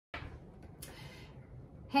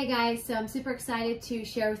Hey guys, so I'm super excited to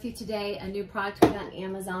share with you today a new product we got on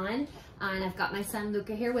Amazon. And I've got my son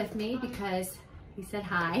Luca here with me because he said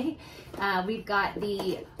hi. We've got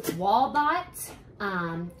the Wallbot.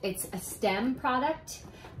 It's a STEM product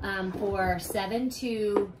for 7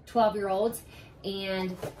 to 12-year-olds.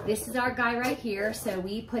 And this is our guy right here. So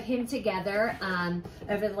we put him together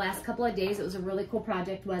over the last couple of days. It was a really cool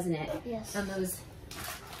project, wasn't it? Yes.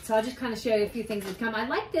 So I'll just kind of show you a few things that come. I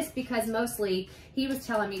like this because mostly, he was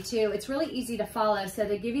telling me too, it's really easy to follow. So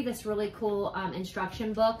they give you this really cool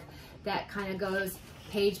instruction book that kind of goes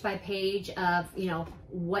page by page of, you know,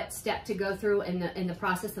 what step to go through in the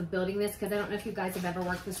process of building this. Because I don't know if you guys have ever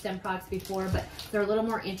worked with STEM products before, but they're a little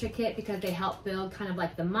more intricate because they help build kind of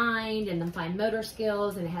like the mind and the fine motor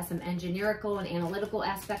skills, and it has some engineerical and analytical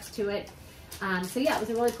aspects to it. So yeah, it was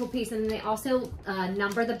a really cool piece. And then they also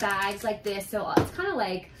number the bags like this. So it's kind of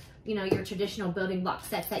like, you know, your traditional building block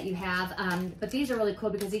sets that you have. But these are really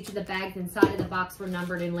cool because each of the bags inside of the box were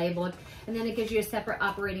numbered and labeled. And then it gives you a separate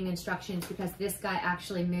operating instructions because this guy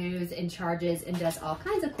actually moves and charges and does all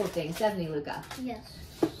kinds of cool things, doesn't he, Luca? Yes.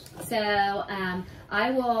 So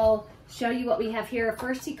I will show you what we have here.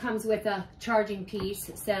 First, he comes with a charging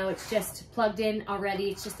piece. So it's just plugged in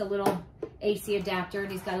already. It's just a little AC adapter,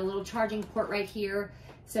 and he's got a little charging port right here.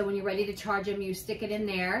 So when you're ready to charge him, you stick it in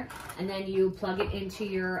there, and then you plug it into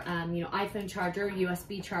your you know, iPhone charger,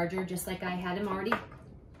 USB charger, just like I had him already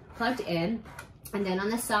plugged in. And then on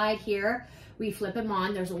the side here, we flip him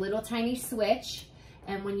on. There's a little tiny switch.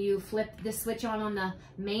 And when you flip the switch on the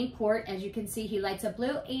main port, as you can see, he lights up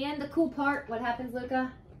blue. And the cool part, what happens,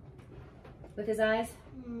 Luca, with his eyes?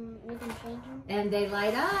 We can change them. And they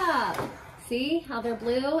light up. See how they're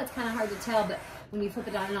blue? It's kind of hard to tell, but when you flip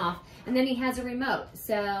it on and off. And then he has a remote.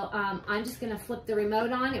 So I'm just gonna flip the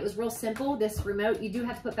remote on. It was real simple, this remote. You do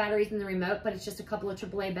have to put batteries in the remote, but it's just a couple of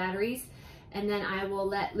AAA batteries. And then I will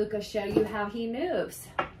let Luca show you how he moves.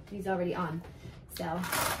 He's already on, so.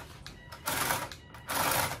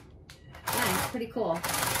 Yeah, it's pretty cool.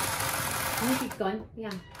 And he keeps going, yeah.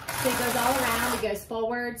 So he goes all around, he goes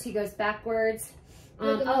forwards, he goes backwards.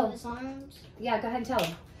 His arms. Yeah, go ahead and tell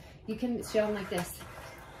him. You can show him like this.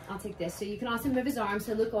 I'll take this. So you can also move his arms.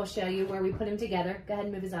 So Luca will show you where we put him together. Go ahead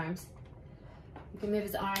and move his arms. You can move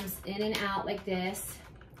his arms in and out like this.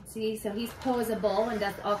 See, so he's posable and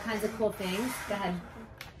does all kinds of cool things. Go ahead.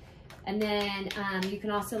 And then you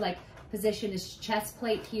can also like position his chest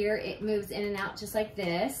plate here. It moves in and out just like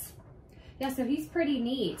this. Yeah, so he's pretty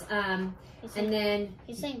neat. He's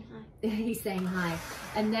saying hi. He's saying hi.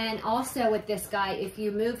 And then also with this guy, if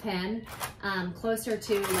you move him closer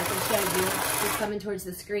to, like I showed you, he's coming towards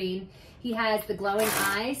the screen, he has the glowing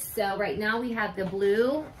eyes. So right now we have the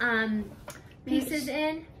blue pieces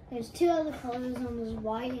in. There's two other colors, and there's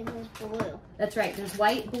white and there's blue. That's right, there's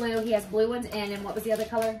white, blue, he has blue ones in, and what was the other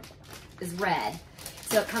color? Is red.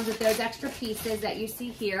 So it comes with those extra pieces that you see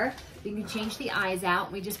here. You can change the eyes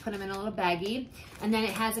out. We just put them in a little baggie. And then it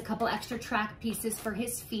has a couple extra track pieces for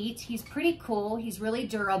his feet. He's pretty cool. He's really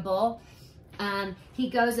durable. He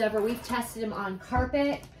goes over, we've tested him on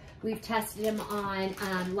carpet. We've tested him on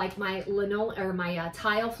like my linoleum or my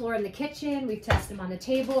tile floor in the kitchen. We've tested him on the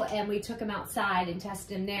table, and we took him outside and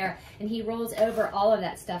tested him there. And he rolls over all of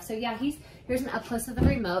that stuff. So yeah, here's an up close of the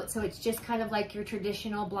remote. So it's just kind of like your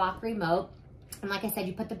traditional block remote. And like I said,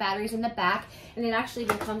 you put the batteries in the back, and it actually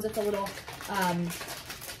even comes with a little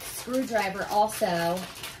screwdriver also,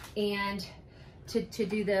 and to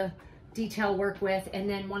do the detail work with, and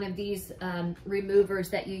then one of these removers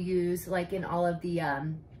that you use like in all of the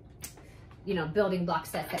you know, building block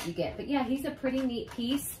sets that you get. But yeah, he's a pretty neat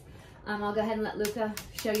piece. I'll go ahead and let Luca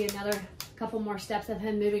show you another couple more steps of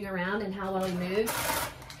him moving around and how well he moves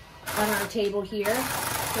on our table here.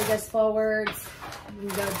 So he goes forwards, you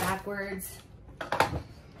can go backwards.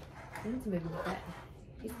 He's moving with that.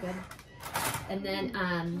 He's good. And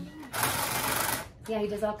then, yeah, he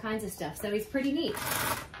does all kinds of stuff. So he's pretty neat.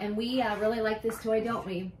 And we really like this toy, don't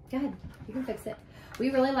we? Go ahead, you can fix it. We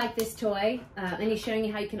really like this toy. And he's showing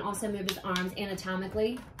you how you can also move his arms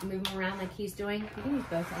anatomically. Move them around like he's doing. You can use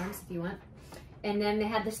both arms if you want. And then they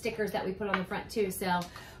have the stickers that we put on the front too. So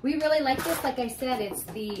we really like this. Like I said, it's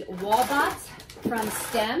the Wallbot from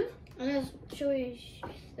STEM. And there's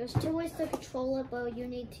two ways to control it, but you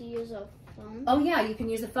need to use a phone. Oh yeah, you can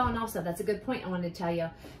use a phone also. That's a good point I wanted to tell you.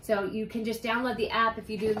 So you can just download the app. If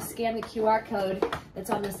you do scan the QR code that's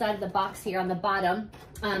on the side of the box here on the bottom,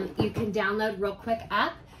 you can download real quick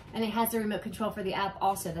app, and it has the remote control for the app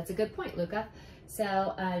also. That's a good point, Luca.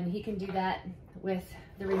 So he can do that with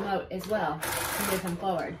the remote as well to move him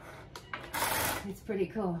forward. It's pretty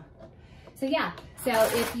cool. So yeah, so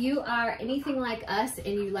if you are anything like us and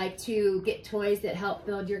you like to get toys that help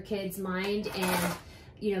build your kids' mind and,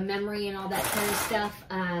 you know, memory and all that kind of stuff,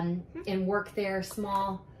 and work their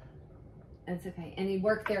small, that's okay, and you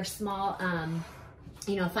work their small,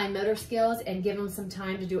 you know, fine motor skills and give them some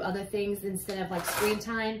time to do other things instead of like screen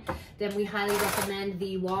time, then we highly recommend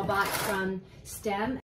the wall box from STEM.